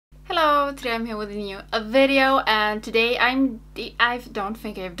Hello, today I'm here with a new video, and today I don't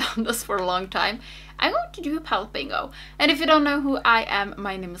think I've done this for a long time. I'm going to do a palette bingo. And if you don't know who I am,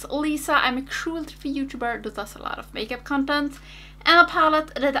 my name is Lisa. I'm a Cruelty YouTuber that does a lot of makeup content. And a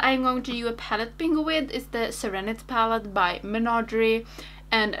palette that I'm going to do a palette bingo with is the Serenity palette by Menagerie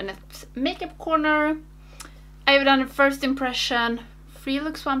and Annette's Makeup Corner. I've done a first impression, 3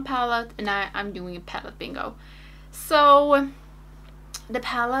 looks 1 palette, and now I'm doing a palette bingo. So the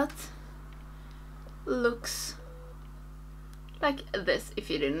palette looks like this, if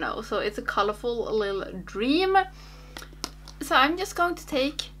you didn't know. So it's a colorful little dream. So I'm just going to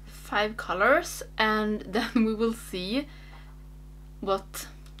take 5 colors and then we will see what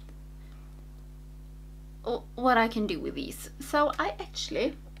I can do with these. So I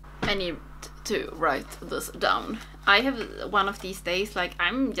need to write this down. I have one of these days, like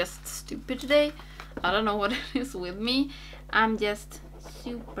I'm just stupid today. I don't know what it is with me. I'm just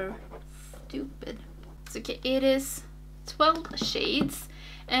super stupid. It's okay. It is 12 shades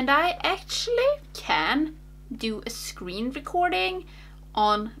and I actually can do a screen recording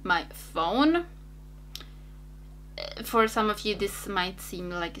on my phone. For some of you this might seem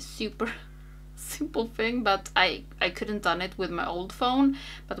like a super simple thing, but I couldn't done it with my old phone,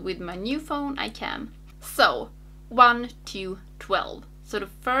 but with my new phone I can. So 1 to 12. So the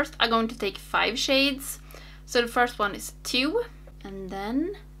first I'm going to take 5 shades. So the first one is 2, and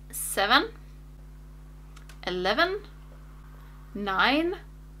then 7, 11, 9,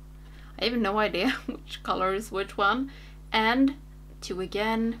 I have no idea which color is which one, and 2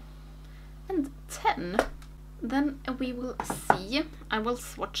 again, and 10. Then we will see. I will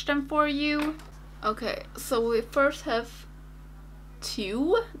swatch them for you. Okay, so we first have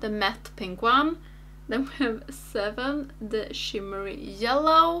 2, the matte pink one, then we have 7, the shimmery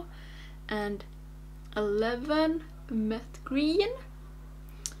yellow, and 11, matte green,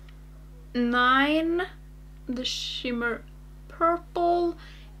 9, the shimmer purple,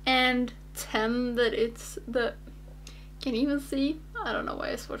 and 10 that it's the, can you even see? I don't know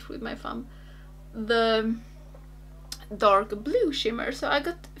why I swatched with my thumb. The dark blue shimmer. So I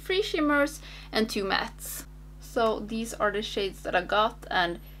got 3 shimmers and 2 mattes. So these are the shades that I got,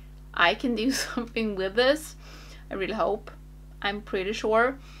 and I can do something with this. I really hope. I'm pretty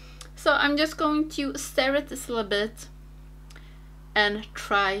sure. So I'm just going to stare at this a little bit and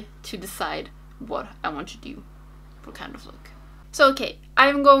try to decide what I want to do for kind of look. So okay,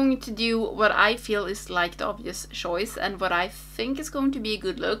 I'm going to do what I feel is like the obvious choice and what I think is going to be a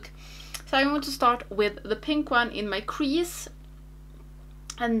good look. So I'm going to start with the pink one in my crease,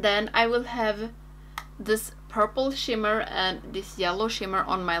 and then I will have this purple shimmer and this yellow shimmer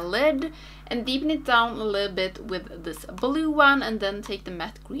on my lid and deepen it down a little bit with this blue one, and then take the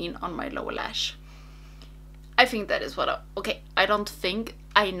matte green on my lower lash. I think that is what I don't think,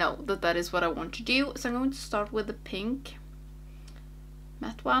 I know that that is what I want to do. So I'm going to start with the pink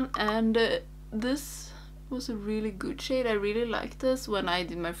matte one, and this was a really good shade. I really liked this when I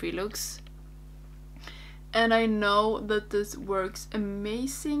did my free looks, and I know that this works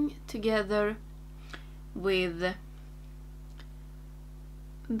amazing together with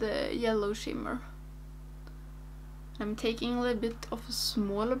the yellow shimmer. I'm taking a little bit of a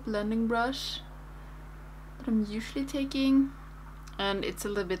smaller blending brush that I'm usually taking, and it's a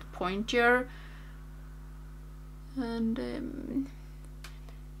little bit pointier, and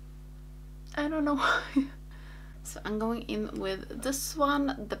I don't know why. So I'm going in with this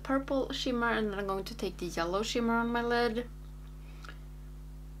one, the purple shimmer, and then I'm going to take the yellow shimmer on my lid,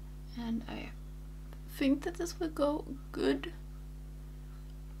 and I think that this will go good.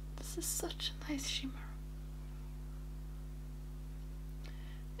 This is such a nice shimmer,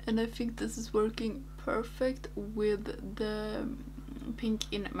 and I think this is working perfect with the pink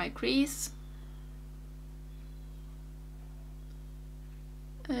in my crease.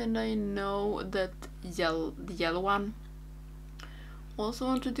 And I know that the yellow one also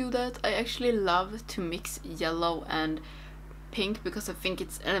want to do that. I actually love to mix yellow and pink because I think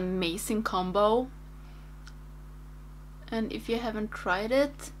it's an amazing combo. And if you haven't tried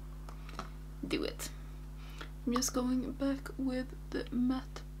it, do it. I'm just going back with the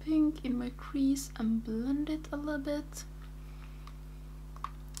matte pink in my crease and blend it a little bit.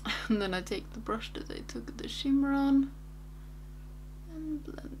 And then I take the brush that I took the shimmer on and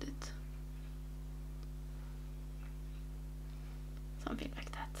blend it. Something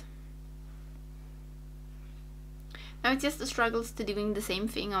like that. Now it's just the struggles to doing the same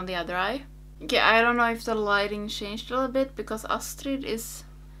thing on the other eye. Okay, I don't know if the lighting changed a little bit because Astrid is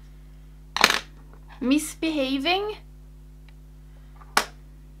misbehaving.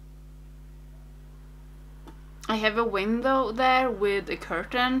 I have a window there with a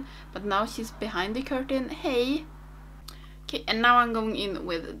curtain, but now she's behind the curtain. Hey! Okay, and now I'm going in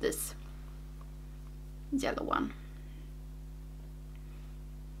with this yellow one.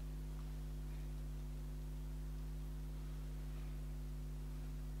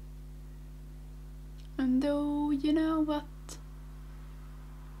 And oh, you know what?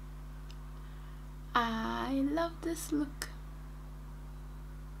 I love this look.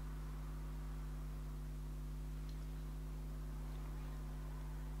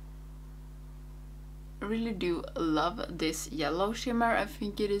 I really do love this yellow shimmer. I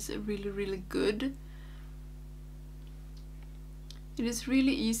think it is really good. It is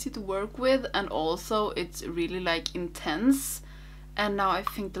really easy to work with, and also it's really like intense. And now I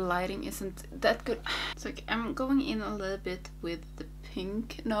think the lighting isn't that good. So like, I'm going in a little bit with the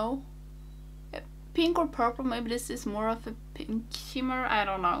pink. No, pink or purple. Maybe this is more of a pink shimmer. I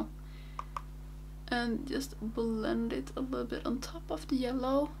don't know. And just blend it a little bit on top of the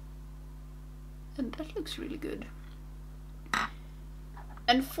yellow. And that looks really good.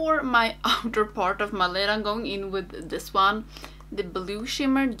 And for my outer part of my lid, I'm going in with this one, the blue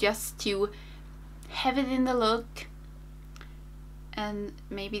shimmer, just to have it in the look and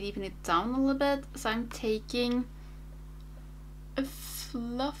maybe deepen it down a little bit. So I'm taking a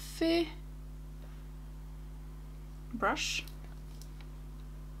fluffy brush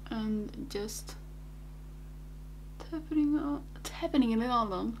and just tapping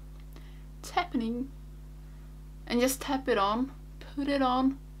and just tap it on, put it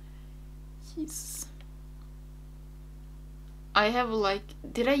on. Jeez. I have like,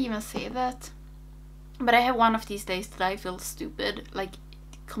 did I even say that? But I have one of these days that I feel stupid, like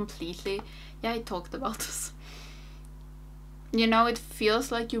completely. Yeah, I talked about this. You know, it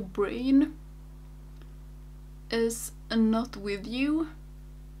feels like your brain is not with you.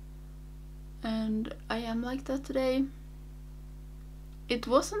 And I am like that today. It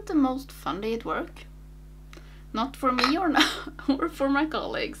wasn't the most fun day at work. Not for me or for my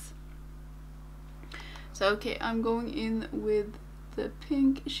colleagues. So okay, I'm going in with the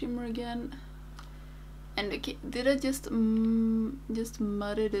pink shimmer again. And okay, did I just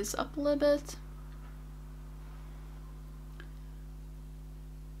muddy this up a little bit?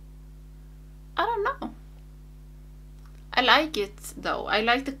 I don't know. I like it though. I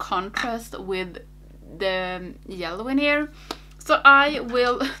like the contrast with the yellow in here. So I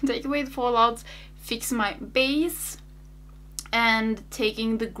will take away the fallouts, fix my base, and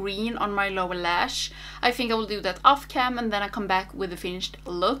taking the green on my lower lash. I think I will do that off cam and then I come back with a finished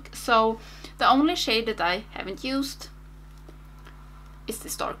look. So the only shade that I haven't used is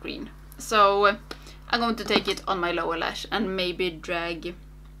this dark green. So I'm going to take it on my lower lash and maybe drag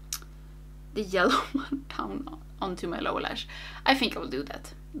the yellow one down onto my lower lash. I think I will do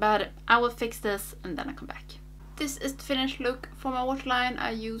that. But I will fix this and then I come back. This is the finished look for my waterline. I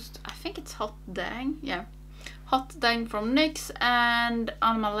used, I think it's Hot Dang, yeah. Hot Dang from NYX, and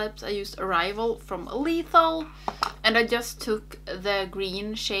on my lips I used Arrival from Lethal. And I just took the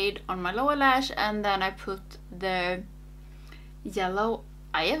green shade on my lower lash and then I put the yellow.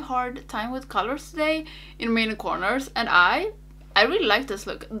 I have hard time with colors today in my inner corners, and I really like this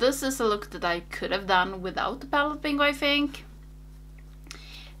look. This is a look that I could have done without the palette bingo, I think.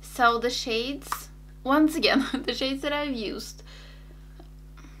 So the shades, once again, the shades that I've used.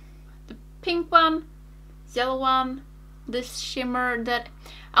 The pink one, yellow one, this shimmer that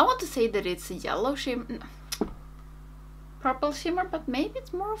I want to say that it's a yellow shimmer, purple shimmer, but maybe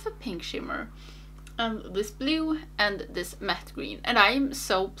it's more of a pink shimmer. And this blue and this matte green. And I'm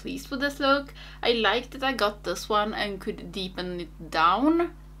so pleased with this look. I like that I got this one and could deepen it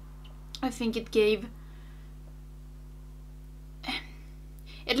down. I think it gave...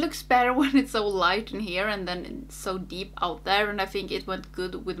 It looks better when it's so light in here and then it's so deep out there. And I think it went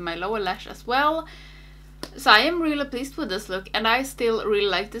good with my lower lash as well. So I am really pleased with this look, and I still really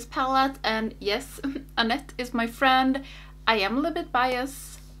like this palette. And yes, Annette is my friend. I am a little bit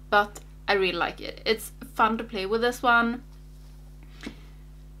biased, but I really like it. It's fun to play with this one.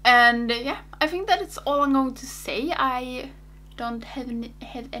 And yeah, I think that it's all I'm going to say. I don't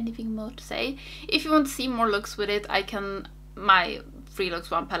have anything more to say. If you want to see more looks with it, I can... My free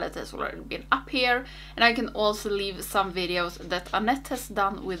looks one palette has already been up here. And I can also leave some videos that Annette has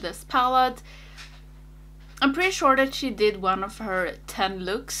done with this palette. I'm pretty sure that she did one of her 10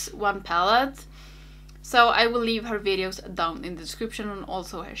 looks, one palette. So I will leave her videos down in the description and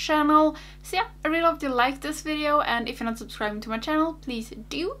also her channel. So yeah, I really hope you liked this video, and if you're not subscribing to my channel, please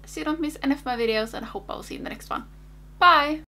do so you don't miss any of my videos, and I hope I'll see you in the next one. Bye!